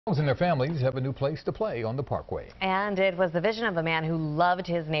And their families have a new place to play on the Parkway. And it was the vision of a man who loved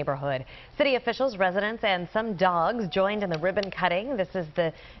his neighborhood. City officials, residents, and some dogs joined in the ribbon cutting. This is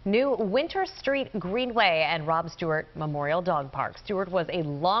the new Winter Street Greenway and Rob Stewart Memorial Dog Park. Stewart was a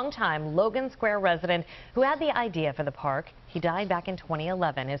longtime Logan Square resident who had the idea for the park. He died back in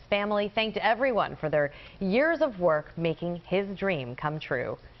 2011. His family thanked everyone for their years of work making his dream come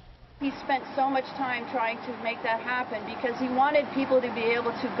true. He spent so much time trying to make that happen because he wanted people to be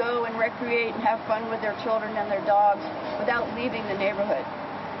able to go and recreate and have fun with their children and their dogs without leaving the neighborhood.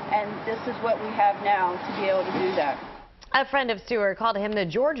 And this is what we have now to be able to do that. A friend of Stewart called him the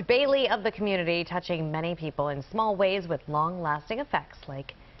George Bailey of the community, touching many people in small ways with long-lasting effects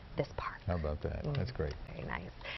like this park. How about that? That's great. Very nice.